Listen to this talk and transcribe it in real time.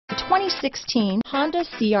2016 Honda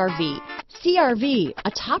CR-V. CR-V,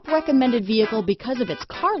 a top recommended vehicle because of its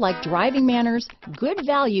car-like driving manners, good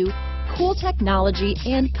value, cool technology,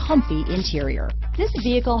 and comfy interior. This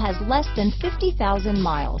vehicle has less than 50,000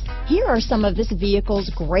 miles. Here are some of this vehicle's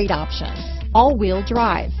great options: all-wheel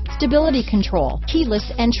drive, stability control,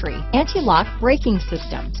 keyless entry, anti-lock braking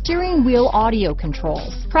system, steering wheel audio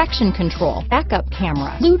controls, traction control, backup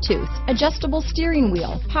camera, Bluetooth, adjustable steering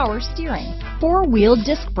wheel, power steering, four-wheel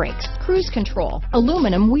disc brakes, cruise control,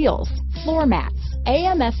 aluminum wheels, floor mats,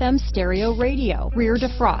 AM/FM stereo radio, rear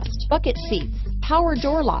defrost, bucket seats, power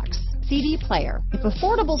door locks, CD player. If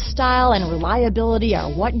affordable style and reliability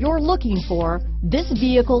are what you're looking for, this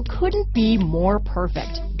vehicle couldn't be more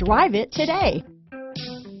perfect. Drive it today.